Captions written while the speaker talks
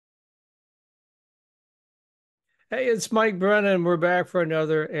Hey, it's Mike Brennan. We're back for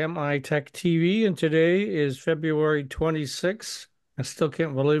another MITech TV, and today is February 26th. I still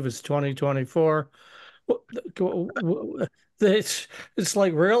can't believe it's 2024. It's, it's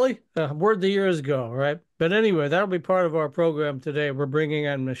like, really? Where'd the years go, right? But anyway, that'll be part of our program today. We're bringing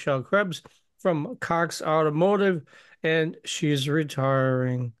in Michelle Krebs from Cox Automotive, and she's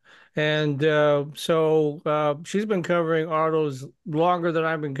retiring. And she's been covering autos longer than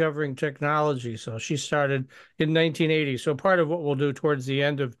I've been covering technology. So she started in 1980. So part of what we'll do towards the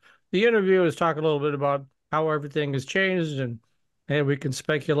end of the interview is talk a little bit about how everything has changed, and we can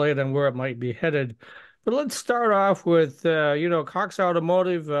speculate on where it might be headed. But let's start off with Cox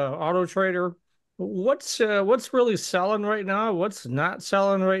Automotive, Auto Trader. What's really selling right now? What's not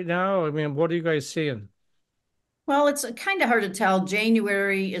selling right now? I mean, what are you guys seeing? Well, it's kind of hard to tell.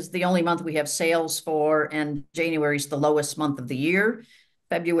 January is the only month we have sales for, and January is the lowest month of the year.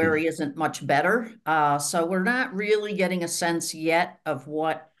 February isn't much better. So we're not really getting a sense yet of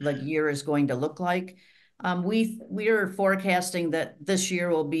what the year is going to look like. We are forecasting that this year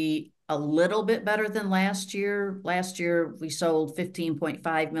will be a little bit better than last year. Last year we sold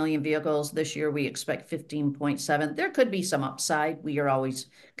 15.5 million vehicles. This year we expect 15.7. There could be some upside. We are always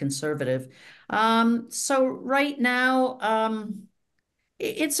conservative. So right now,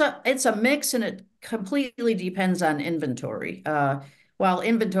 it's a mix, and it completely depends on inventory. While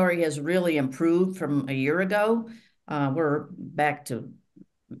inventory has really improved from a year ago, we're back to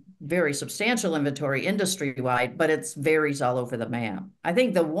very substantial inventory industry-wide, but it varies all over the map. I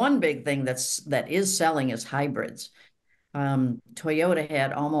think the one big thing that is selling is hybrids. Toyota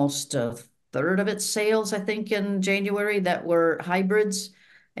had almost a third of its sales, I think, in January that were hybrids,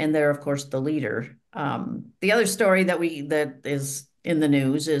 and they're, of course, the leader. The other story that is in the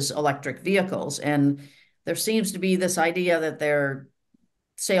news is electric vehicles, and there seems to be this idea that their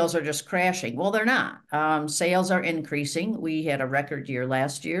sales are just crashing. Well, they're not. Sales are increasing. We had a record year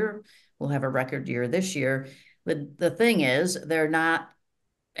last year. We'll have a record year this year. The thing is, they're not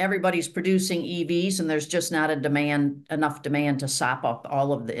everybody's producing EVs, and there's just not enough demand to sop up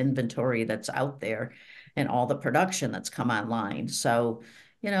all of the inventory that's out there and all the production that's come online. So,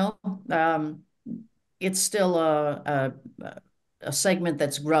 you know, um, it's still a segment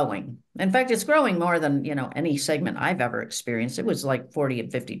that's growing. In fact, it's growing more than, any segment I've ever experienced. It was like 40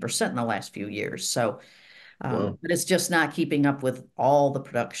 and 50% in the last few years. So, Wow. but it's just not keeping up with all the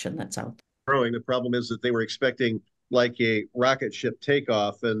production that's out there. Growing. The problem is that they were expecting like a rocket ship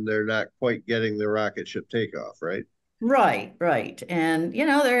takeoff, and they're not quite getting the rocket ship takeoff, right? Right, right. And,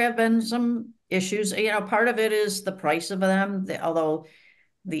 there have been some issues. Part of it is the price of them, although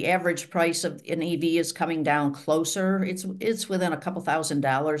the average price of an EV is coming down closer. It's within a couple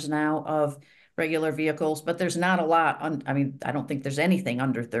 $1,000s now of regular vehicles, but there's not a lot. I mean, I don't think there's anything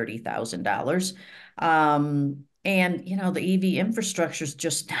under $30,000. And the EV infrastructure is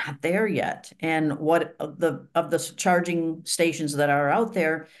just not there yet. And what of the charging stations that are out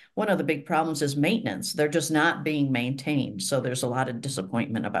there, one of the big problems is maintenance. They're just not being maintained. So there's a lot of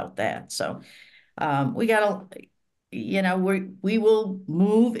disappointment about that. So we got to, we will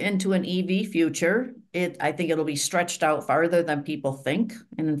move into an EV future. I think it'll be stretched out farther than people think.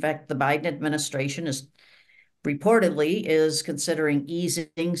 And in fact, the Biden administration is reportedly considering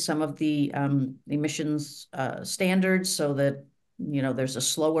easing some of the emissions standards so that, there's a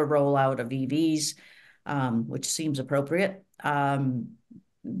slower rollout of EVs, which seems appropriate.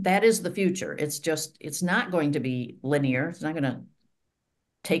 That is the future. It's not going to be linear. It's not going to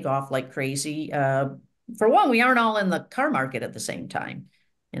take off like crazy. For one, we aren't all in the car market at the same time.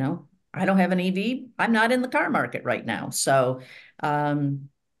 I don't have an EV. I'm not in the car market right now. So,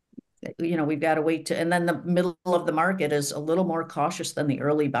 we've got to wait and then the middle of the market is a little more cautious than the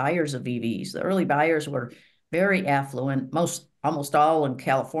early buyers of EVs. The early buyers were very affluent, almost all in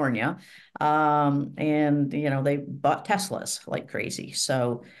California. And, they bought Teslas like crazy.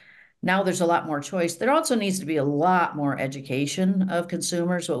 So now there's a lot more choice. There also needs to be a lot more education of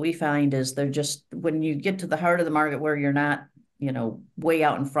consumers. What we find is when you get to the heart of the market where you're not, way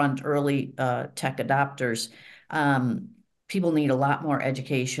out in front, early tech adopters, people need a lot more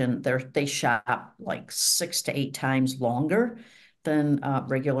education. They shop like 6 to 8 times longer than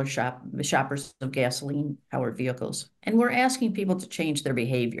regular shoppers of gasoline-powered vehicles. And we're asking people to change their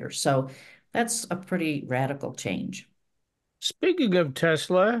behavior. So that's a pretty radical change. Speaking of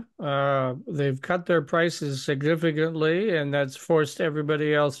Tesla, they've cut their prices significantly, and that's forced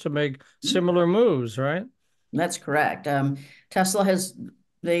everybody else to make similar moves, right? That's correct.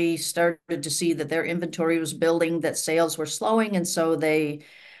 They started to see that their inventory was building, that sales were slowing, and so they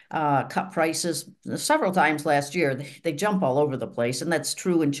cut prices several times last year. They jump all over the place, and that's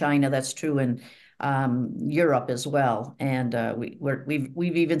true in China. That's true in Europe as well. And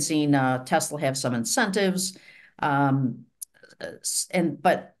we've even seen Tesla have some incentives. But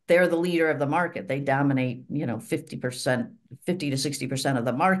they're the leader of the market. They dominate, 50%, 50 to 60% of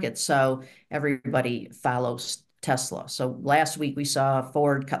the market. So everybody follows Tesla. So last week we saw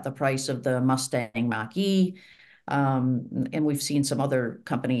Ford cut the price of the Mustang Mach-E, and we've seen some other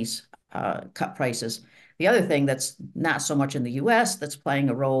companies cut prices. The other thing that's not so much in the US that's playing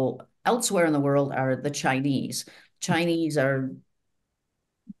a role elsewhere in the world are the Chinese. Chinese are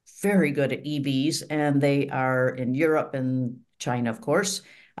very good at EVs, and they are in Europe and China, of course,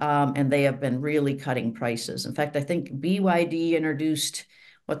 and they have been really cutting prices. In fact, I think BYD introduced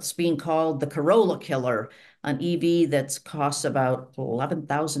what's being called the Corolla Killer, an EV that's costs about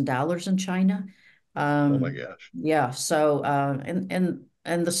 $11,000 in China. Oh my gosh. Yeah, so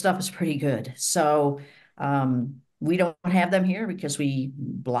and the stuff is pretty good. So we don't have them here because we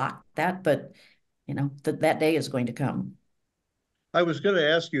blocked that, but that day is going to come. I was going to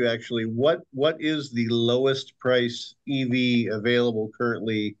ask you actually, what is the lowest price EV available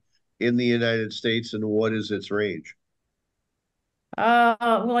currently in the United States, and what is its range?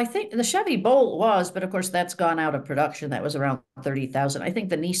 Well, I think the Chevy Bolt was, but of course that's gone out of production. That was around 30,000. I think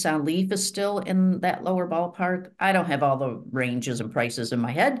the Nissan Leaf is still in that lower ballpark. I don't have all the ranges and prices in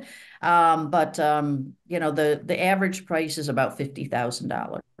my head. But the average price is about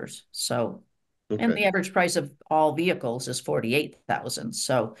 $50,000. So, and Okay, the average price of all vehicles is 48,000.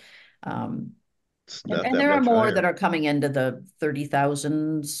 So, um, it's and, not and that there are much more that higher. are coming into the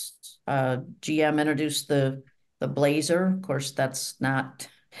 30,000s. GM introduced the Blazer. Of course, that's not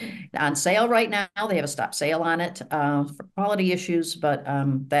on sale right now. They have a stop sale on it for quality issues, but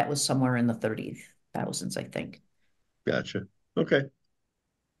that was somewhere in the 30,000s, I think. Gotcha. Okay.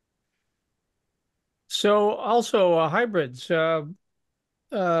 So also hybrids.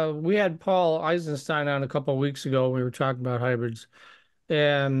 We had Paul Eisenstein on a couple of weeks ago. We were talking about hybrids,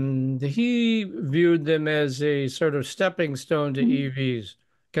 and he viewed them as a sort of stepping stone to EVs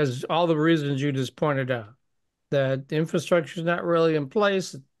because all the reasons you just pointed out, that the infrastructure is not really in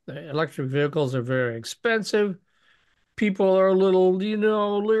place. The electric vehicles are very expensive. People are a little,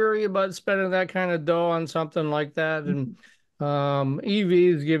 leery about spending that kind of dough on something like that. And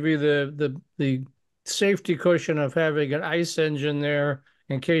EVs give you the safety cushion of having an ICE engine there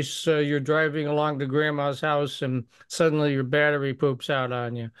in case you're driving along to grandma's house and suddenly your battery poops out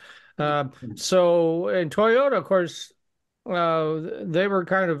on you. So in Toyota, of course, they were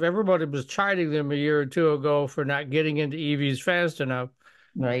everybody was chiding them a year or two ago for not getting into EVs fast enough.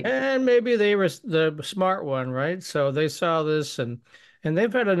 Right. And maybe they were the smart one, right? So they saw this, and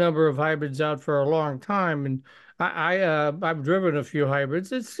they've had a number of hybrids out for a long time. And I've driven a few hybrids.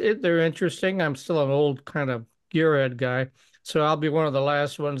 They're interesting. I'm still an old kind of gearhead guy, so I'll be one of the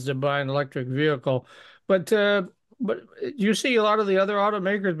last ones to buy an electric vehicle. But uh, but you see a lot of the other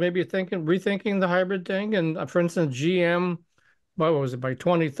automakers maybe rethinking the hybrid thing. And for instance, GM, what was it, by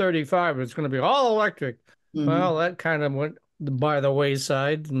 2035, it's going to be all electric. Mhm. Well, that kind of went by the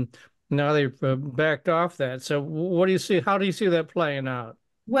wayside, and now they've backed off that. So, what do you see? How do you see that playing out?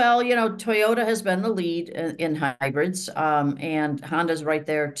 Well, Toyota has been the lead in hybrids, and Honda's right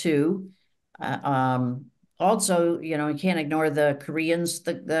there too. Also, you can't ignore the Koreans,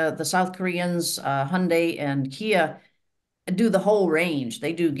 the South Koreans, Hyundai and Kia do the whole range.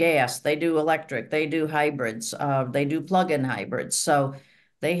 They do gas, they do electric, they do hybrids, they do plug-in hybrids. So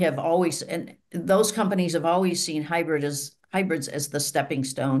they have always, and those companies have always seen hybrids as the stepping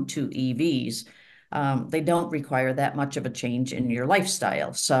stone to EVs. They don't require that much of a change in your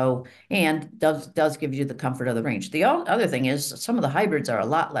lifestyle. So, and does give you the comfort of the range. The other thing is some of the hybrids are a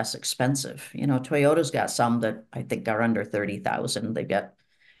lot less expensive. Toyota's got some that I think are under 30,000. They've got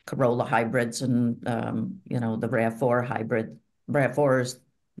Corolla hybrids and the RAV4 hybrid. RAV4 is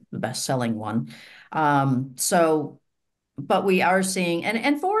the best selling one. So but we are seeing,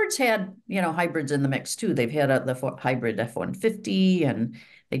 and Ford's had hybrids in the mix too. They've had the hybrid F-150, and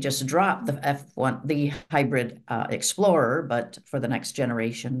they just dropped the F1 the hybrid Explorer, but for the next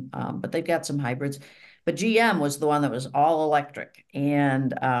generation. But they've got some hybrids. But GM was the one that was all electric,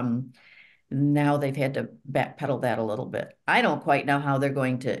 and now they've had to backpedal that a little bit. I don't quite know how they're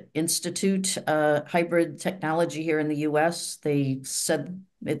going to institute hybrid technology here in the US. They said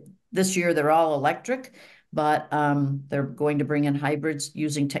this year they're all electric, but they're going to bring in hybrids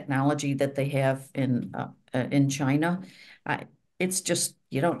using technology that they have in China. It's just,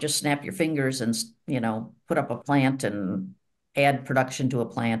 you don't just snap your fingers and put up a plant and add production to a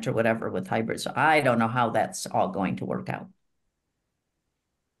plant or whatever with hybrids. So I don't know how that's all going to work out.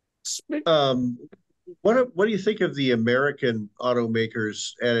 Um, What do you think of the American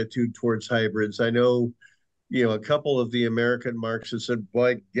automakers' attitude towards hybrids? I know, a couple of the American marks have said,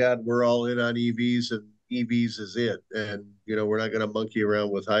 "Boy, God, we're all in on EVs, and EVs is it, and we're not going to monkey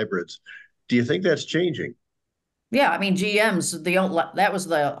around with hybrids." Do you think that's changing? Yeah, I mean, GM's that was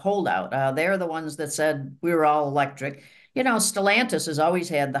the holdout. They're the ones that said we were all electric. Stellantis has always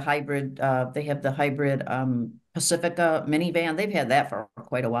had the hybrid. They have the hybrid Pacifica minivan. They've had that for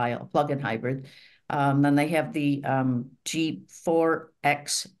quite a while, plug-in hybrid. Then they have the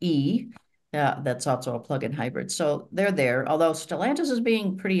G4XE. That's also a plug-in hybrid. So they're there. Although Stellantis is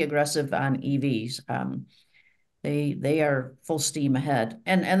being pretty aggressive on EVs. They are full steam ahead,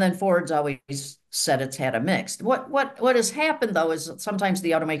 and then Ford's always said it's had a mixed. What has happened though is sometimes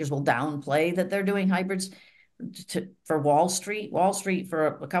the automakers will downplay that they're doing hybrids for Wall Street. Wall Street for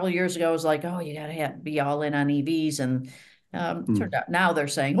a couple of years ago was like, oh, you got to be all in on EVs, and turned out now they're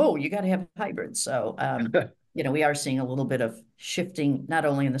saying, oh, you got to have hybrids. So we are seeing a little bit of shifting, not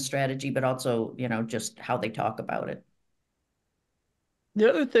only in the strategy but also just how they talk about it. The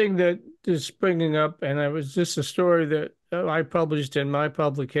other thing that is springing up, and it was just a story that I published in my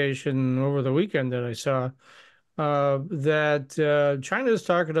publication over the weekend that I saw, that China is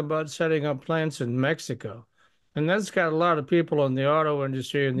talking about setting up plants in Mexico. And that's got a lot of people in the auto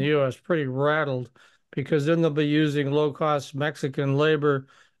industry in the US pretty rattled because then they'll be using low-cost Mexican labor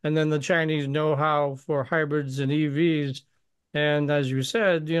and then the Chinese know-how for hybrids and EVs. And as you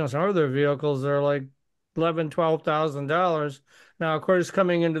said, some of their vehicles are like $11,000, $12,000. Now, of course,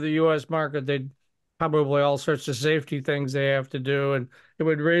 coming into the US market, they probably all sorts of safety things they have to do, and it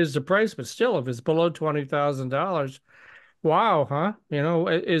would raise the price. But still, if it's below $20,000, wow, huh?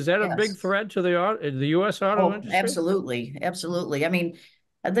 Is that a big Yes. threat to the U.S. auto Oh, industry? absolutely. Absolutely. I mean,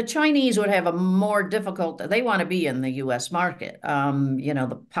 the Chinese would have a more difficult, they want to be in the US market.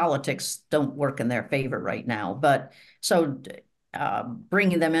 The politics don't work in their favor right now. But so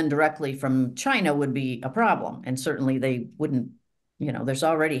bringing them in directly from China would be a problem. And certainly they wouldn't, there's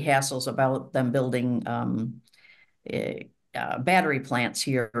already hassles about them building battery plants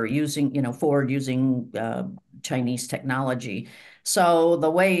here using, Ford using Chinese technology. So the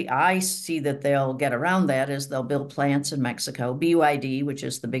way I see that they'll get around that is they'll build plants in Mexico. BYD, which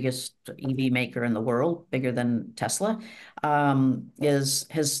is the biggest EV maker in the world, bigger than Tesla, is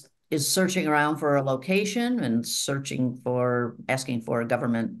searching around for a location and asking for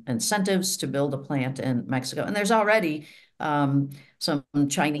government incentives to build a plant in Mexico. And there's already some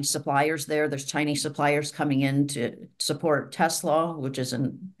Chinese suppliers there. There's Chinese suppliers coming in to support Tesla, which has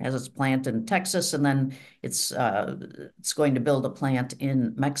its plant in Texas, and then it's going to build a plant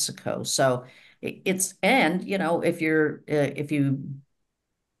in Mexico. So if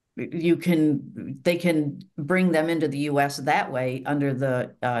they can bring them into the U.S. that way under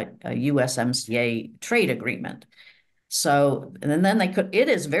the USMCA trade agreement. So, and then it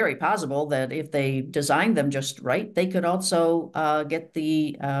is very possible that if they design them just right, they could also get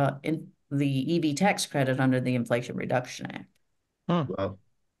the EV tax credit under the Inflation Reduction Act. Hmm. Wow.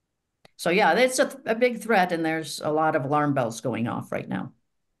 So yeah, it's a big threat, and there's a lot of alarm bells going off right now.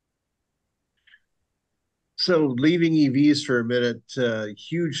 So leaving EVs for a minute,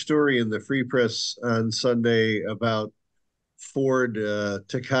 huge story in the Free Press on Sunday about Ford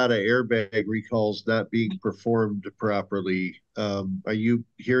Takata airbag recalls not being performed properly. Are you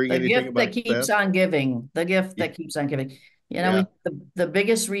hearing The anything gift that about keeps that? on giving, the gift Yeah. that keeps on giving. Yeah. The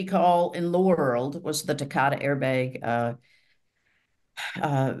biggest recall in the world was the Takata airbag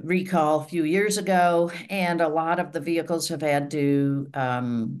recall a few years ago, and a lot of the vehicles have had to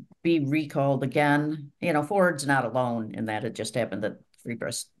be recalled again. Ford's not alone in that. It just happened that Free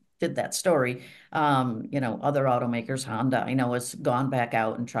Press did that story. Other automakers, Honda, I know, has gone back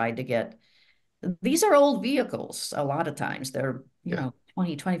out and tried to get. These are old vehicles. A lot of times they're, Yeah.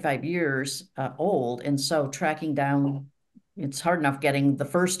 20, 25 years old, and so tracking down. It's hard enough getting the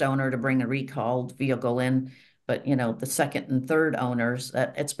first owner to bring a recalled vehicle in, but the second and third owners,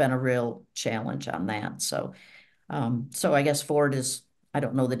 it's been a real challenge on that. So I guess Ford is, I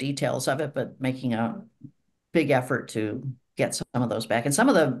don't know the details of it, but making a big effort to get some of those back. And some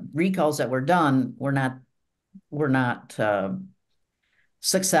of the recalls that were done were not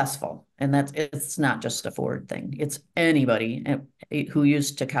successful. And it's not just a Ford thing. It's anybody who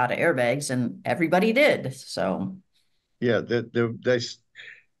used Takata airbags, and everybody did. So Yeah.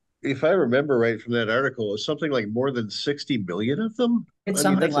 If I remember right from that article, it was something like more than 60 million of them. it's I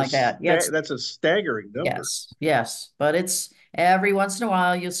mean, something like that. Yeah, that's a staggering number. yes, yes. But it's every once in a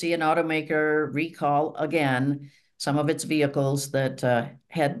while you'll see an automaker recall again some of its vehicles that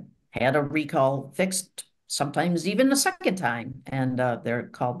had a recall fixed sometimes even the second time, and they're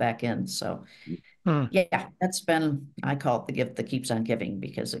called back in. So Hmm. yeah, that's been, I call it the gift that keeps on giving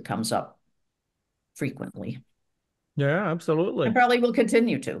because it comes up frequently Yeah, and absolutely. probably will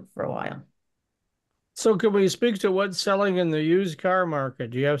continue to for a while. So can we speak to what's selling in the used car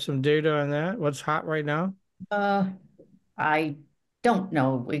market? Do you have some data on that? What's hot right now? Uh, I don't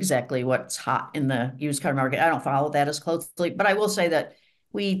know exactly what's hot in the used car market. I don't follow that as closely, but I will say that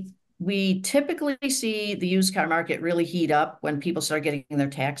we typically see the used car market really heat up when people start getting their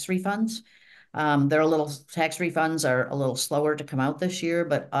tax refunds. They're a little tax refunds are a little slower to come out this year,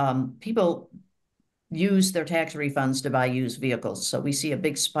 but people use their tax refunds to buy used vehicles. So we see a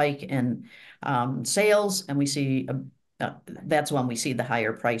big spike in sales, and we see that's when we see the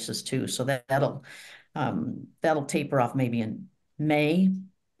higher prices too. So that'll taper off maybe in May,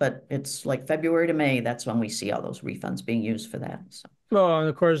 but it's like February to May. That's when we see all those refunds being used for that. So Well, and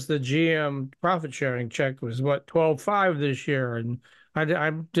of course, the GM profit sharing check was what, 12.5 this year. And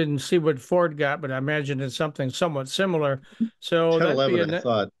I didn't see what Ford got, but I imagine it's something somewhat similar. So ten, that'd be 11, I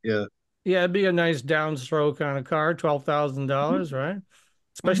thought. Yeah. yeah, it'd be a nice downstroke on a car, $12,000, right?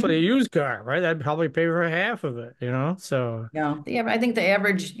 Especially a mhm. used car, right? I'd probably pay for half of it, you know? So, Yeah, I think the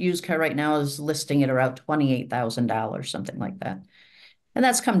average used car right now is listing at around $28,000, something like that. And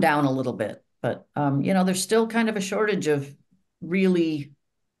that's come down a little bit, but there's still kind of a shortage of really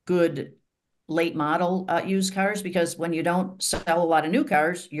good late model used cars because when you don't sell a lot of new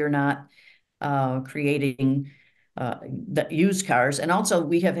cars, you're not creating the used cars. And also,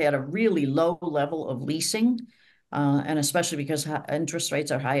 we have had a really low level of leasing, and especially because interest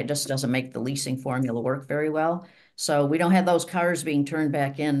rates are high, it just doesn't make the leasing formula work very well. So we don't have those cars being turned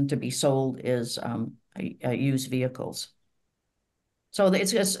back in to be sold as used vehicles. So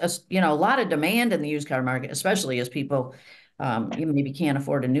it's just a lot of demand in the used car market, especially as people you maybe can't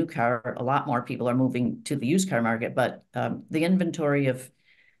afford a new car. A lot more people are moving to the used car market, but the inventory of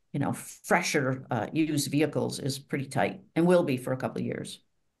fresher used vehicles is pretty tight and will be for a couple of years.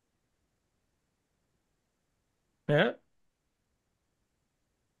 Yeah.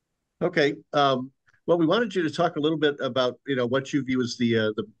 Okay. Well, we wanted you to talk a little bit about, what you view as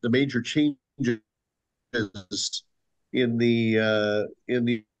the major changes in the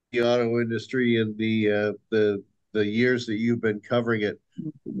auto industry in the years that you've been covering it.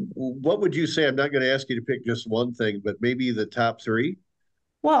 What would you say? I'm not going to ask you to pick just one thing, but maybe the top three.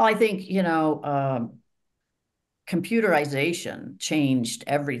 Well, I think, computerization changed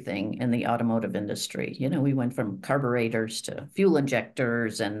everything in the automotive industry. We went from carburetors to fuel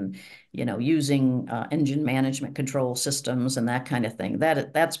injectors and, using engine management control systems and that kind of thing.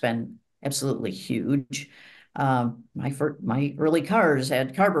 That's been absolutely huge. My early cars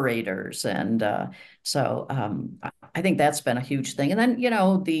had carburetors, and I think that's been a huge thing. And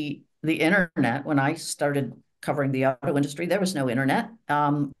then, the internet. When I started covering the auto industry, there was no internet,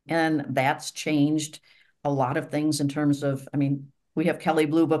 and that's changed a lot of things in terms of, I mean, we have Kelley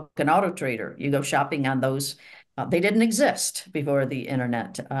Blue Book and Auto Trader. You go shopping on those. They didn't exist before the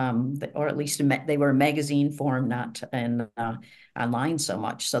internet, or at least they were magazine form, not in online so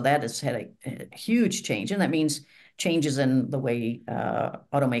much. So that has had a huge change, and that means changes in the way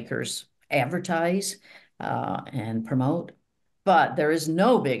automakers advertise and promote. But there is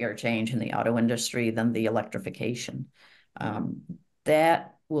no bigger change in the auto industry than the electrification. Um,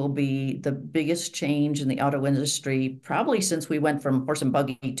 that will be the biggest change in the auto industry, probably since we went from horse and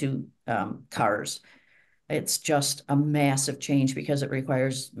buggy to cars. It's just a massive change because it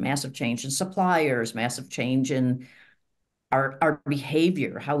requires massive change in suppliers, massive change in our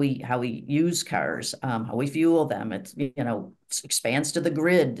behavior, how we use cars, how we fuel them. It expands to the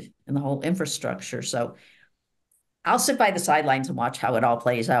grid and the whole infrastructure. So I'll sit by the sidelines and watch how it all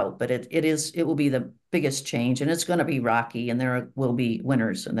plays out, but it will be the biggest change, and it's going to be rocky, and there will be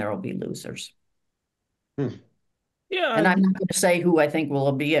winners and there will be losers. Hmm. yeah, And I'm not going to say who I think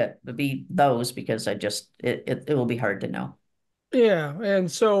will be those because it will be hard to know. yeah.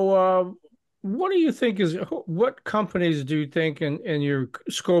 And so, what do you think what companies do you think in your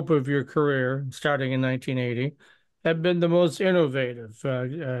scope of your career, starting in 1980, have been the most innovative?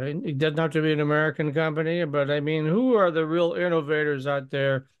 It doesn't have to be an American company, but I mean, who are the real innovators out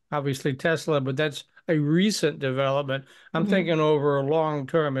there? Obviously, Tesla, but that's a recent development. I'm Mhm. thinking over a long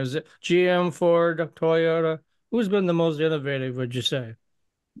term. Is it GM, Ford, Toyota? Who's been the most innovative, would you say?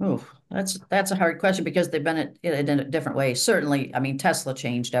 Oh, that's a hard question because they've been in a different way. Certainly, I mean, Tesla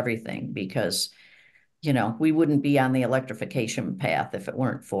changed everything because, we wouldn't be on the electrification path if it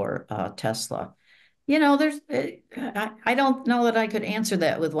weren't for Tesla. I don't know that I could answer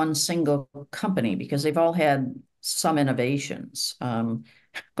that with one single company because they've all had some innovations.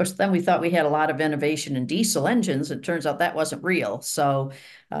 Of course, then we thought we had a lot of innovation in diesel engines. It turns out that wasn't real. So,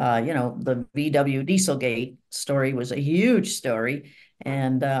 the VW Dieselgate story was a huge story.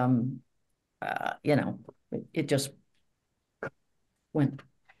 And, it just went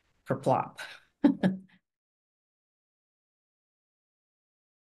for plop.